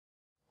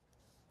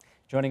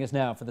Joining us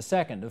now for the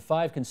second of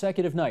 5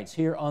 consecutive nights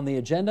here on the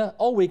agenda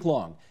all week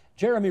long,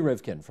 Jeremy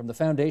Rifkin from the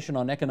Foundation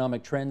on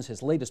Economic Trends.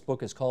 His latest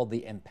book is called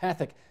The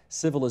Empathic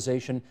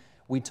Civilization.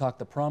 We talk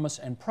the promise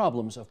and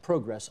problems of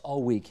progress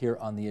all week here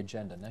on the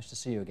agenda. Nice to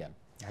see you again.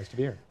 Nice to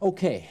be here.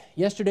 Okay,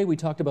 yesterday we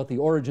talked about the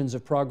origins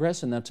of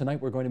progress, and now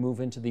tonight we're going to move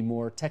into the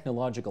more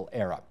technological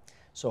era.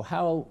 So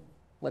how,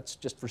 let's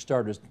just for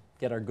starters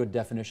get our good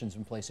definitions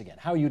in place again.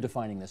 How are you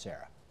defining this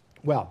era?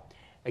 Well,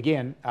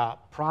 again,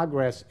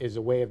 progress is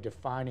a way of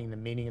defining the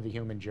meaning of the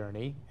human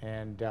journey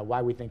and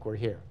why we think we're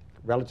here.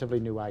 Relatively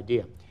new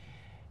idea.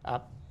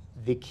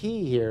 The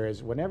key here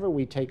is whenever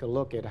we take a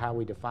look at how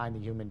we define the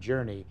human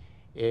journey,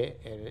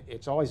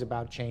 it's always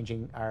about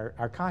changing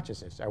our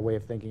consciousness, our way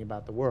of thinking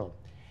about the world.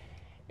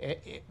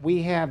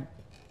 We have,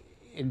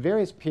 in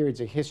various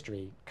periods of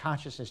history,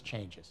 consciousness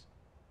changes.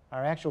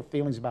 Our actual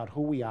feelings about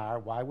who we are,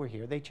 why we're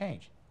here, they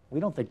change. We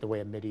don't think the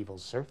way a medieval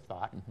serf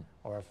thought,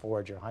 or a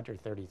forager hunter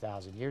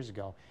 30,000 years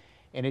ago.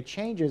 And it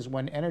changes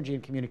when energy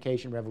and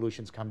communication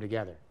revolutions come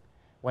together.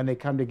 When they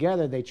come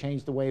together, they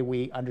change the way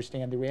we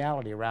understand the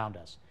reality around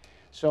us.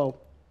 So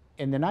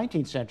in the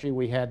 19th century,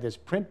 we had this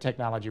print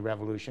technology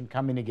revolution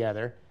coming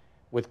together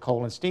with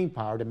coal and steam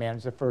power to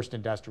manage the first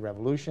industrial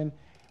revolution.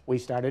 We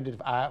started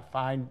to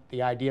find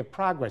the idea of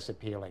progress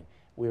appealing.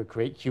 We were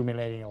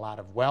accumulating a lot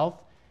of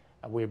wealth.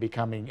 We were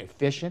becoming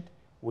efficient.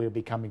 We were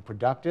becoming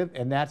productive.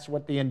 And that's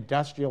what the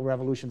Industrial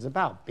Revolution's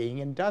about, being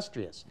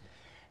industrious.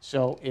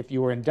 So if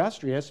you were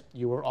industrious,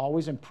 you were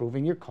always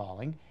improving your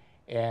calling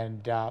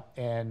and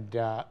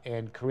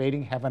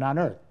creating heaven on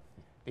earth.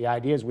 The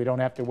idea is we don't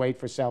have to wait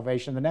for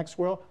salvation in the next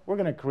world. We're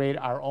going to create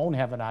our own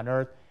heaven on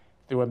earth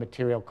through a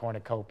material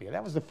cornucopia.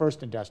 That was the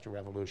first Industrial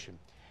Revolution.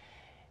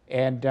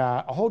 And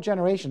a whole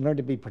generation learned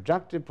to be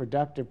productive,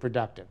 productive,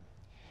 productive.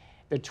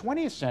 The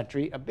 20th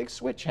century, a big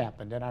switch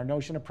happened in our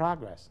notion of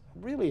progress.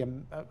 Really a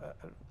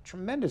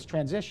tremendous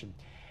transition.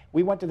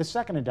 We went to the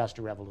second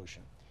Industrial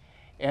Revolution.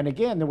 And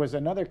again, there was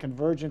another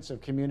convergence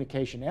of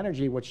communication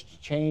energy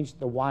which changed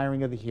the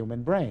wiring of the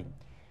human brain.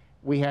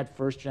 We had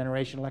first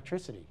generation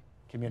electricity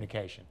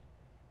communication,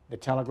 the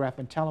telegraph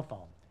and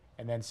telephone,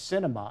 and then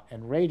cinema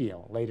and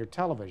radio, later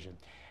television.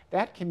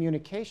 That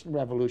communication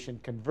revolution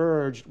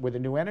converged with a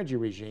new energy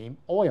regime,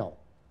 oil,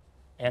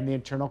 and the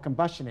internal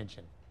combustion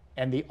engine,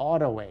 and the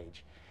auto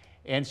age.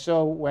 And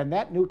so when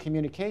that new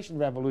communication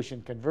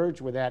revolution converged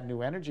with that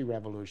new energy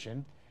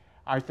revolution,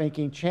 our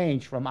thinking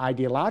changed from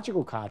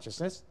ideological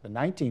consciousness, the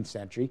 19th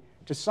century,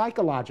 to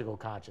psychological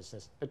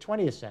consciousness, the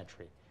 20th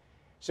century.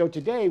 So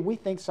today we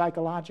think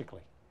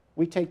psychologically.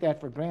 We take that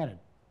for granted.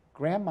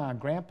 Grandma and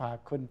Grandpa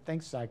couldn't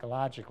think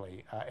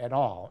psychologically at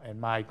all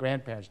in my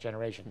grandparents'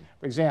 generation.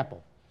 For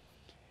example,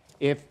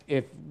 if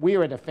we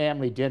were at a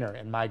family dinner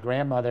and my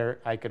grandmother,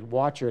 I could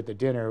watch her at the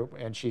dinner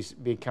and she's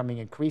becoming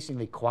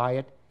increasingly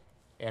quiet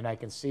and I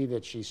can see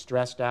that she's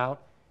stressed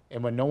out,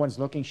 and when no one's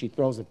looking, she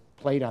throws a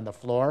plate on the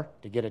floor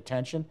to get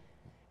attention,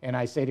 and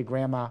I say to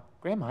Grandma,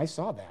 Grandma, I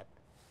saw that.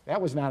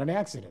 That was not an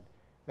accident.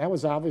 That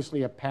was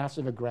obviously a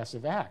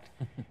passive-aggressive act.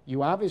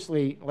 You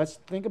obviously, let's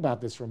think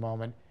about this for a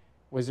moment.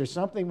 Was there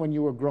something when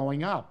you were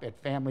growing up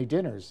at family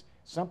dinners,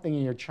 something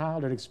in your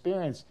childhood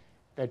experience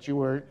that you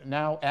were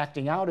now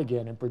acting out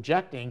again and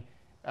projecting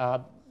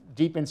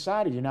deep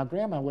inside of you? Now,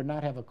 Grandma would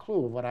not have a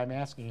clue of what I'm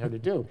asking her to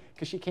do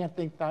because she can't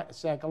think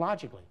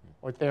psychologically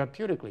or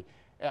therapeutically.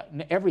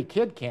 Every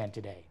kid can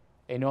today.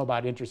 They know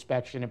about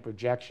introspection and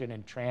projection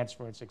and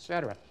transference,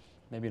 etc.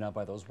 Maybe not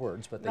by those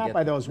words, but they get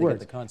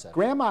the concept.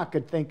 Grandma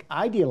could think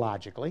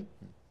ideologically.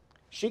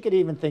 She could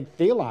even think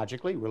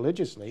theologically,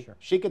 religiously. Sure.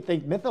 She could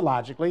think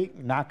mythologically,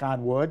 knock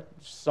on wood,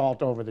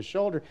 salt over the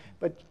shoulder,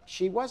 but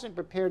she wasn't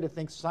prepared to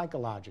think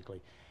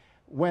psychologically.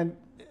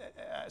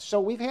 So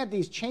we've had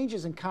these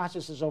changes in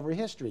consciousness over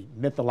history.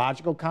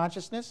 Mythological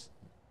consciousness,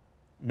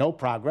 no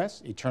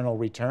progress, eternal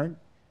return.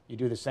 You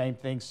do the same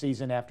thing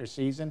season after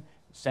season,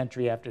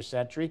 century after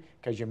century,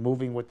 because you're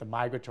moving with the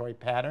migratory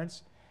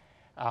patterns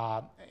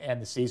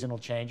and the seasonal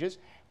changes.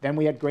 Then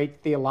we had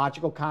great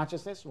theological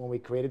consciousness. When we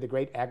created the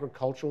great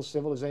agricultural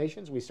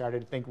civilizations, we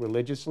started to think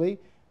religiously.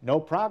 No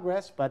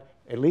progress, but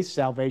at least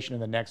salvation in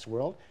the next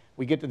world.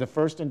 We get to the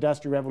first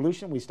industrial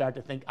revolution, we start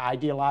to think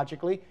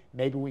ideologically.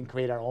 Maybe we can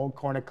create our own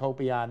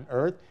cornucopia on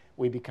earth.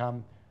 We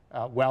become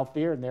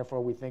wealthier, and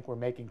therefore we think we're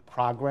making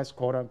progress,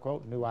 quote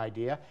unquote, new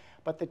idea.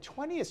 But the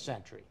 20th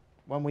century,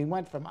 when we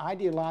went from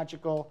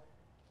ideological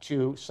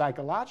to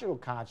psychological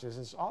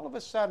consciousness, all of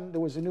a sudden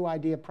there was a new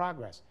idea of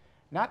progress.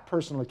 Not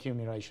personal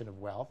accumulation of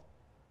wealth,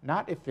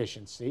 not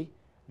efficiency,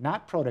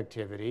 not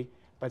productivity,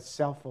 but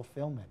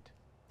self-fulfillment.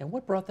 And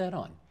what brought that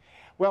on?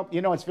 Well,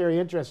 you know, it's very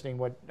interesting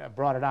what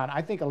brought it on.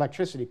 I think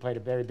electricity played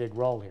a very big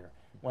role here.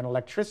 When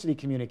electricity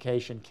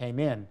communication came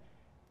in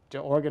to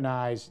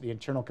organize the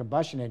internal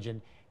combustion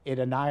engine, it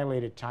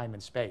annihilated time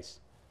and space.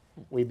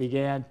 We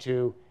began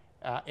to,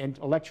 and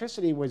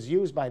electricity was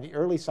used by the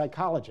early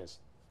psychologists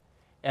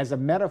as a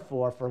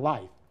metaphor for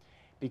life,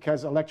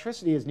 because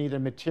electricity is neither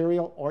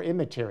material or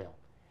immaterial.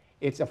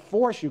 It's a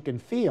force you can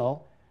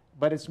feel,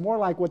 but it's more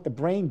like what the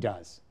brain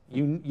does.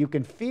 You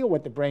can feel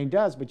what the brain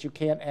does, but you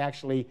can't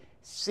actually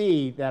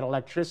see that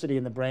electricity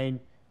in the brain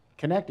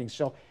connecting.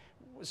 So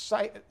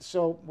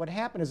what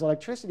happened is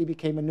electricity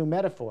became a new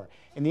metaphor.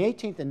 In the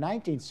 18th and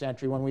 19th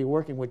century, when we were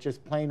working with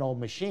just plain old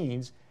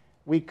machines,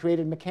 we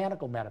created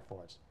mechanical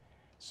metaphors.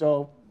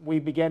 So we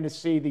began to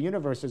see the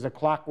universe as a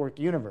clockwork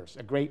universe,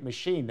 a great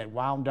machine that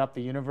wound up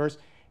the universe,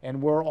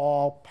 and we're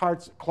all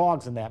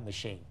clogs in that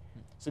machine.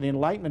 So the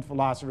Enlightenment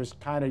philosophers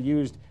kind of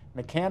used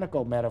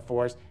mechanical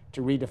metaphors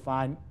to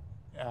redefine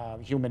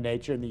human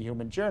nature and the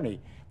human journey.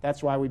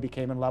 That's why we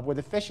became in love with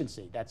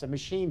efficiency. That's a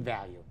machine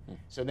value.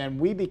 So then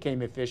we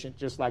became efficient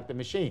just like the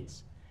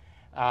machines.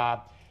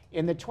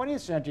 In the 20th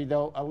century,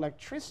 though,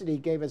 electricity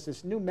gave us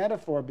this new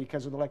metaphor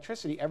because with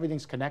electricity,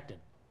 everything's connected.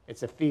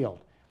 It's a field.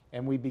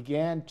 And we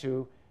began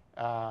to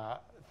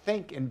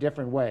think in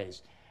different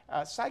ways.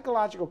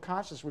 Psychological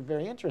consciousness was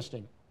very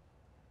interesting.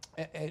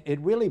 It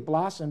really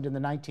blossomed in the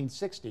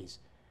 1960s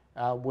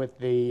with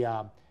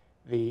the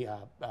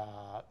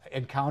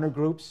encounter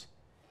groups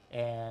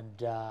and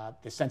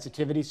the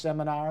sensitivity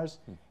seminars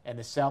and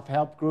the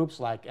self-help groups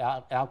like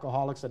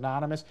Alcoholics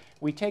Anonymous.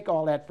 We take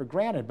all that for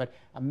granted, but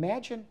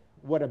imagine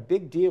what a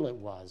big deal it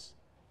was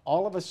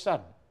all of a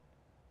sudden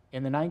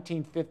in the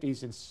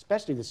 1950s and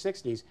especially the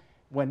 60s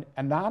when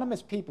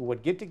anonymous people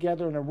would get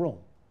together in a room,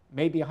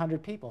 maybe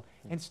 100 people,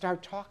 and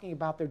start talking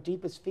about their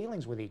deepest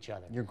feelings with each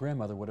other. Your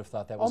grandmother would have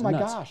thought that was nuts.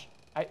 nuts. Oh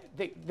my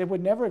gosh, they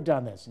would never have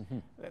done this.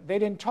 They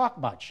didn't talk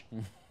much,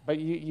 but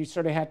you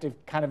sort of had to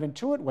kind of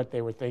intuit what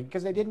they were thinking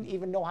because they didn't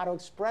even know how to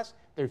express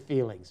their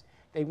feelings.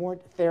 They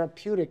weren't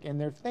therapeutic in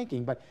their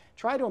thinking. But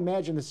try to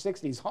imagine the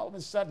 60s, all of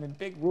a sudden in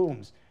big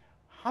rooms,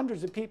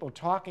 hundreds of people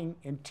talking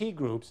in tea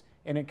groups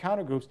and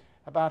encounter groups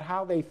about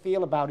how they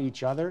feel about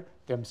each other,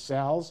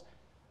 themselves.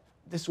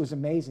 This was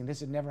amazing. This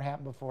had never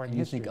happened before in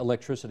history. You think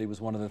electricity was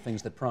one of the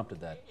things that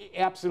prompted that?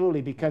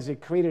 Absolutely, because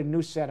it created a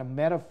new set of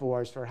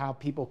metaphors for how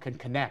people can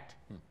connect.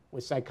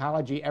 With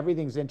psychology,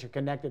 everything's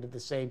interconnected at the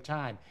same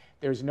time.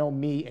 There's no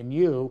me and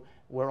you.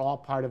 We're all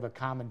part of a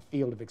common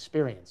field of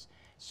experience.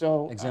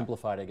 So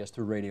exemplified, I guess,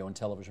 through radio and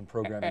television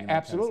programming.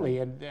 Absolutely,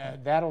 and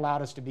that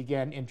allowed us to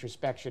begin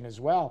introspection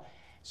as well.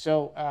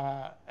 So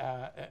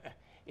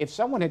if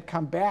someone had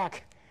come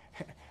back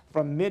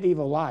from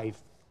medieval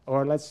life,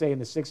 or let's say in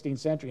the 16th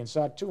century, and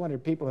saw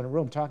 200 people in a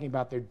room talking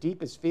about their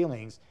deepest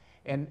feelings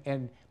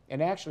and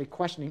actually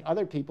questioning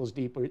other people's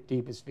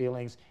deepest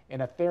feelings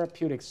in a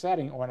therapeutic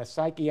setting or on a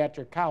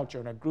psychiatric couch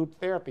or in a group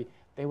therapy,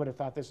 they would have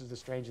thought this was the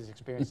strangest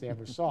experience they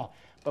ever saw.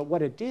 But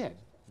what it did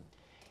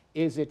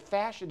is it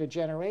fashioned a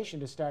generation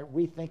to start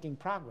rethinking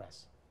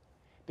progress.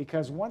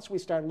 Because once we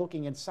start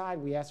looking inside,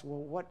 we ask,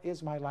 well, what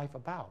is my life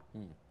about?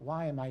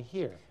 Why am I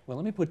here? Well,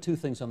 let me put two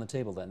things on the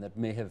table then that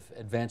may have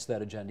advanced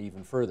that agenda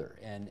even further.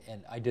 And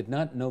I did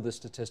not know this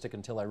statistic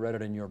until I read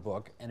it in your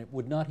book, and it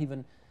would not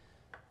even,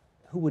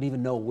 who would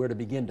even know where to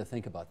begin to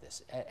think about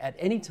this? At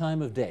any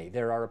time of day,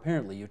 there are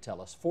apparently, you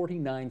tell us,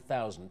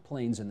 49,000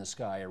 planes in the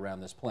sky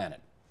around this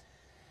planet.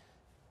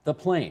 The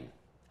plane,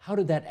 how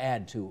did that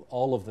add to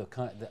all of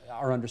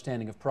our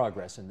understanding of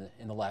progress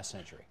in the last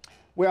century?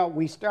 Well,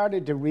 we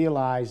started to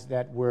realize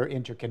that we're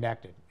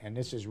interconnected, and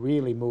this is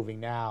really moving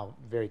now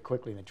very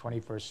quickly in the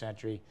 21st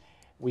century.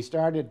 We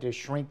started to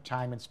shrink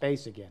time and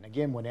space again.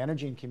 Again, when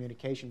energy and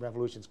communication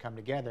revolutions come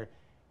together,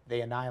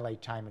 they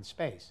annihilate time and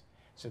space.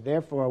 So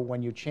therefore,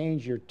 when you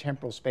change your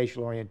temporal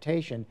spatial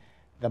orientation,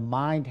 the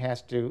mind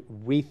has to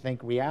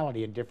rethink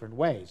reality in different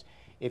ways.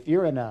 If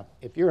you're in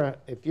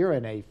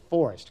a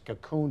forest,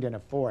 cocooned in a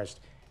forest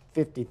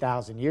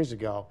 50,000 years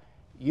ago,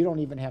 you don't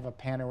even have a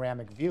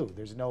panoramic view.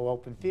 There's no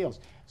open fields.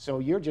 So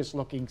you're just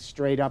looking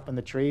straight up in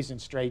the trees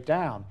and straight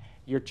down.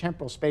 Your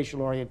temporal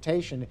spatial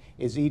orientation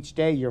is each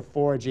day you're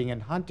foraging and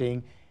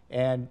hunting,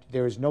 and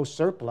there's no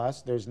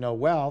surplus, there's no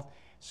wealth,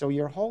 so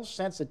your whole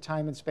sense of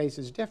time and space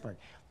is different.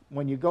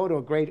 When you go to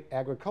a great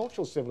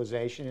agricultural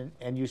civilization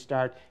and you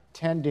start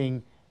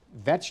tending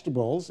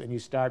vegetables and you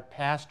start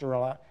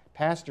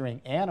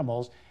pasturing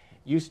animals,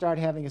 you start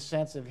having a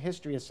sense of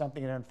history as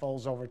something that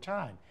unfolds over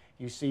time.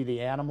 You see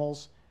the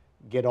animals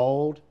get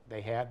old, they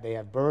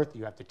have birth,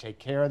 you have to take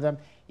care of them.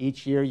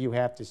 Each year you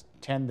have to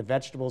tend the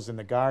vegetables in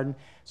the garden.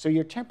 So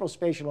your temporal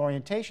spatial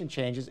orientation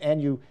changes,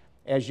 and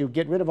as you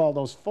get rid of all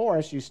those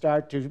forests, you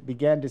start to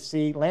begin to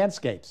see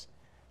landscapes.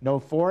 No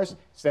forest,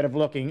 instead of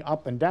looking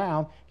up and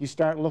down, you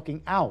start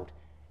looking out.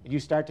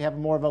 You start to have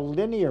more of a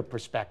linear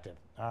perspective,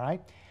 all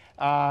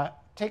right?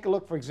 Take a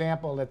look, for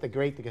example, at the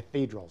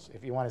cathedrals,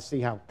 if you want to see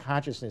how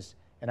consciousness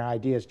and our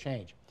ideas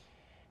change.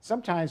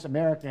 Sometimes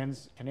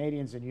Americans,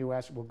 Canadians, and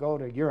U.S. will go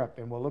to Europe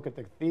and we'll look at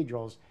the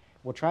cathedrals.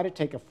 We'll try to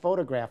take a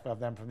photograph of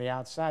them from the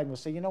outside, and we'll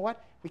say, you know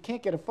what? We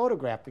can't get a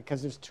photograph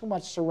because there's too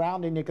much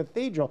surrounding the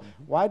cathedral.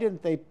 Why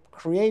didn't they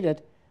create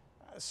it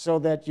so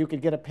that you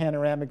could get a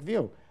panoramic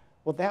view?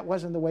 Well, that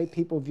wasn't the way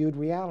people viewed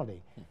reality.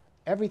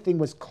 Everything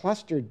was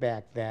clustered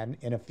back then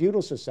in a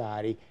feudal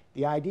society.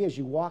 The idea is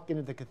you walk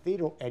into the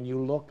cathedral and you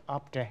look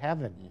up to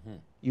heaven.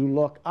 You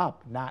look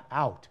up, not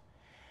out.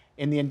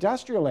 In the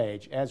industrial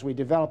age, as we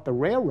developed the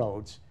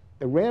railroads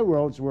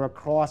were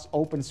across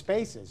open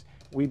spaces.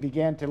 we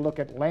began to look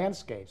at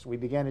landscapes. We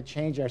began to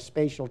change our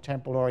spatial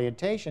temporal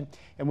orientation,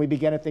 and we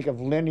began to think of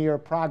linear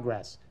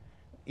progress.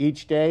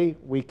 Each day,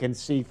 we can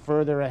see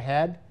further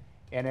ahead,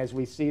 and as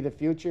we see the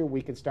future,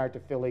 we can start to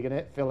fill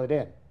it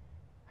in.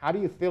 How do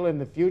you fill in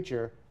the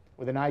future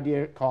with an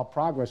idea called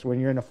progress when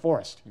you're in a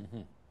forest?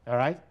 All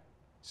right?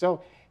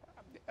 So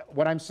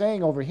what I'm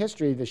saying over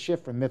history, the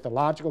shift from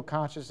mythological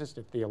consciousness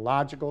to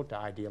theological to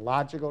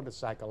ideological to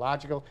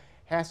psychological,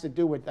 has to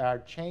do with our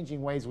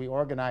changing ways we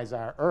organize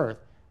our earth,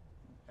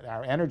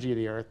 our energy of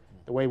the earth,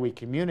 the way we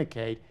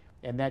communicate,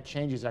 and that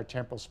changes our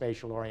temporal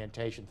spatial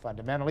orientation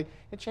fundamentally.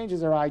 It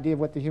changes our idea of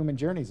what the human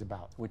journey is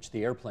about. Which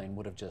the airplane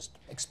would have just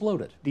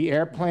exploded. The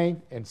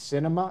airplane and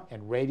cinema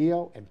and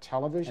radio and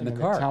television and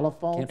the car.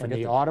 Telephone and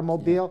the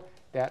automobile,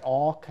 that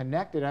all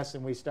connected us,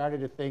 and we started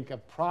to think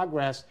of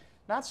progress,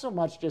 not so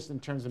much just in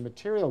terms of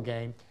material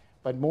gain,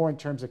 but more in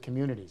terms of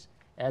communities.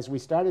 As we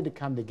started to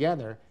come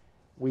together,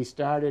 we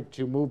started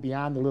to move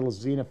beyond the little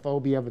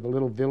xenophobia of the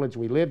little village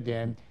we lived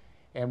in,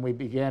 and we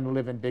began to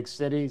live in big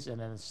cities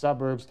and in the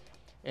suburbs,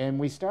 and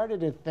we started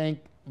to think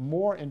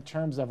more in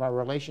terms of our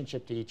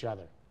relationship to each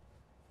other.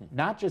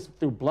 Not just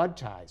through blood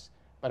ties,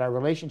 but our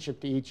relationship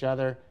to each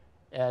other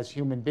as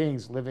human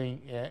beings living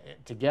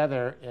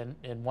together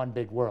in one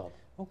big world.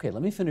 Okay,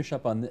 let me finish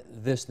up on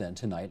this then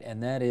tonight,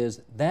 and that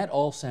is, that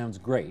all sounds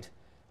great,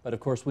 but of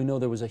course we know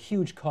there was a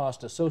huge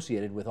cost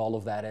associated with all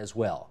of that as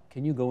well.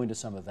 Can you go into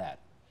some of that?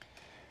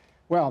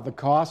 Well, the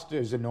cost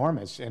is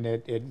enormous, and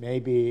it may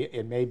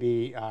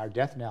be our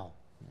death knell,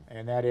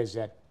 and that is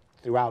that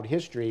throughout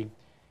history,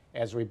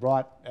 as we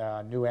brought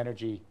new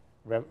energy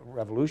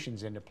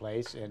revolutions into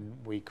place, and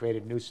we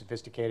created new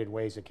sophisticated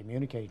ways of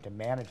communicating to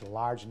manage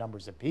large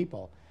numbers of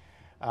people,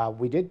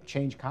 we did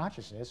change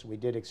consciousness. We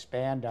did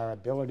expand our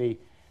ability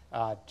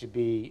to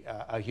be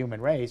a human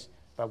race,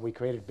 but we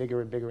created bigger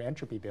and bigger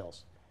entropy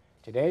bills.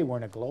 Today, we're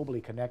in a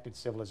globally connected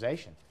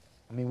civilization.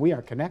 I mean, we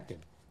are connected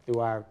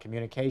through our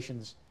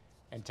communications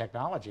and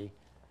technology,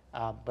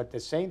 but the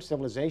same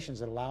civilizations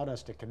that allowed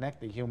us to connect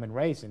the human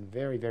race in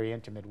very, very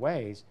intimate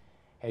ways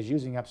is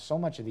using up so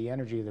much of the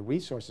energy of the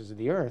resources of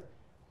the earth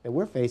that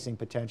we're facing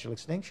potential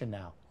extinction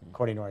now,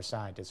 according to our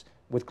scientists,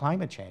 with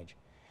climate change.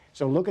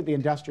 So look at the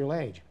industrial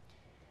age.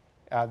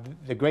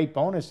 The great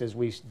bonus is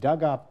we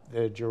dug up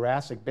the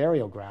Jurassic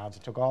burial grounds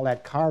and took all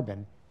that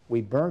carbon,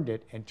 we burned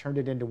it, and turned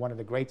it into one of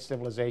the great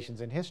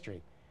civilizations in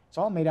history. It's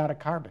all made out of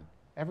carbon,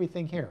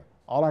 everything here.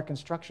 All our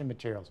construction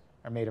materials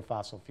are made of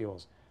fossil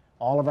fuels.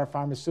 All of our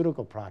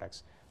pharmaceutical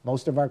products,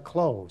 most of our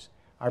clothes,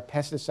 our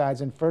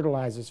pesticides and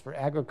fertilizers for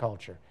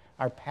agriculture,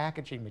 our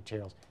packaging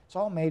materials, it's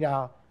all made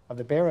out of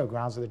the burial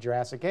grounds of the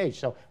Jurassic age.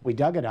 So we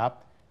dug it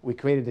up, we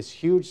created this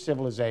huge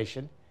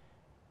civilization,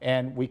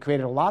 and we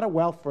created a lot of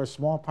wealth for a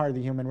small part of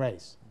the human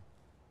race.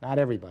 Not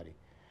everybody.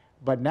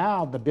 But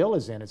now the bill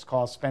is in, it's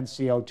called spent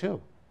CO2.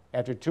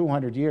 After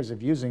 200 years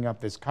of using up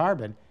this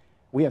carbon,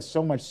 we have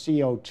so much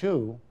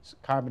CO2,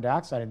 carbon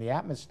dioxide, in the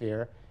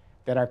atmosphere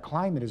that our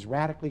climate is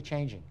radically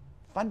changing,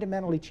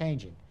 fundamentally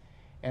changing.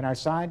 And our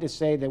scientists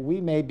say that we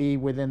may be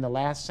within the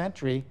last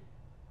century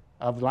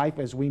of life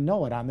as we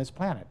know it on this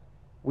planet.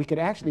 We could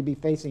actually be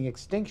facing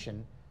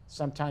extinction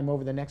sometime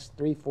over the next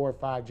 3, 4,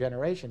 5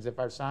 generations if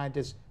our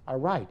scientists are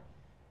right.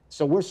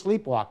 So we're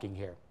sleepwalking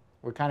here.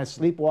 We're kind of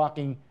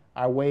sleepwalking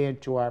our way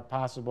into our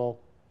possible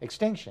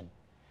extinction.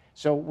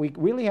 So we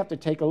really have to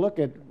take a look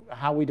at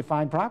how we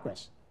define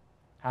progress,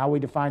 how we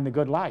define the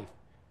good life.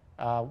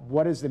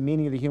 What is the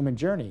meaning of the human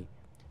journey?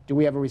 Do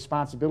we have a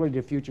responsibility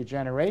to future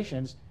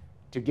generations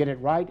to get it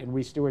right and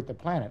resteward the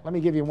planet? Let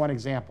me give you one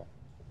example.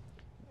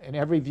 And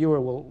every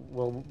viewer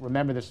will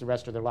remember this the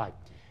rest of their life.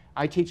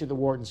 I teach at the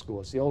Wharton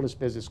School. It's the oldest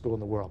business school in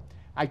the world.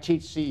 I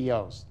teach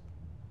CEOs.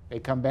 They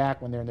come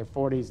back when they're in their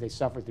 40s. They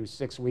suffer through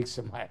 6 weeks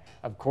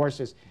of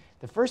courses.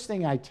 The first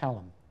thing I tell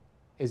them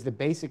is the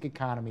basic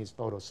economy is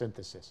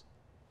photosynthesis.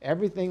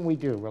 Everything we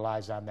do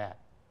relies on that.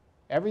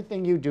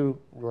 Everything you do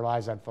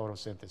relies on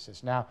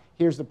photosynthesis. Now,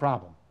 here's the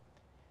problem.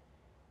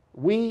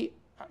 We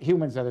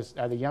humans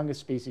are the youngest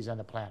species on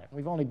the planet.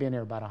 We've only been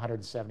here about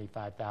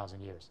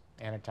 175,000 years,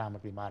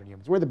 anatomically modern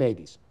humans. We're the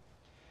babies.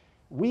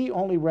 We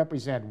only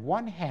represent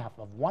 1/2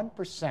 of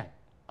 1%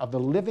 of the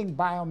living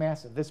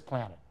biomass of this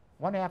planet.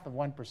 1/2 of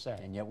 1%.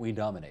 And yet we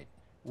dominate.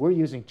 We're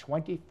using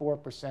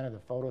 24% of the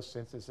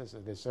photosynthesis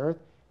of this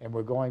earth, and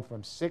we're going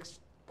from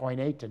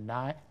 6.8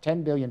 to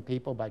 10 billion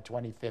people by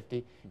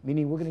 2050,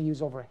 meaning we're going to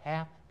use over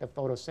half the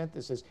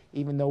photosynthesis,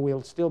 even though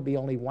we'll still be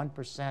only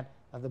 1%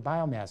 of the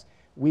biomass.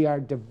 We are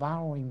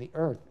devouring the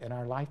earth in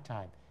our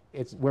lifetime.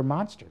 We're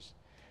monsters.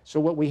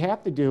 So what we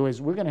have to do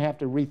is we're going to have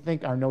to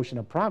rethink our notion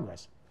of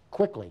progress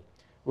quickly.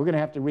 We're going to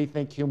have to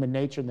rethink human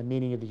nature and the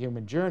meaning of the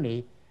human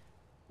journey,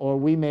 or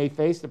we may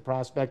face the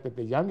prospect that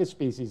the youngest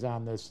species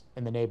on this,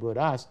 in the neighborhood,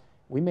 us,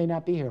 we may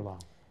not be here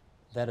long.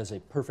 That is a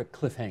perfect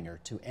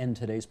cliffhanger to end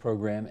today's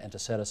program and to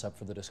set us up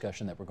for the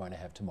discussion that we're going to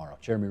have tomorrow.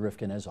 Jeremy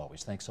Rifkin, as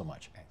always, thanks so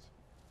much. Thanks.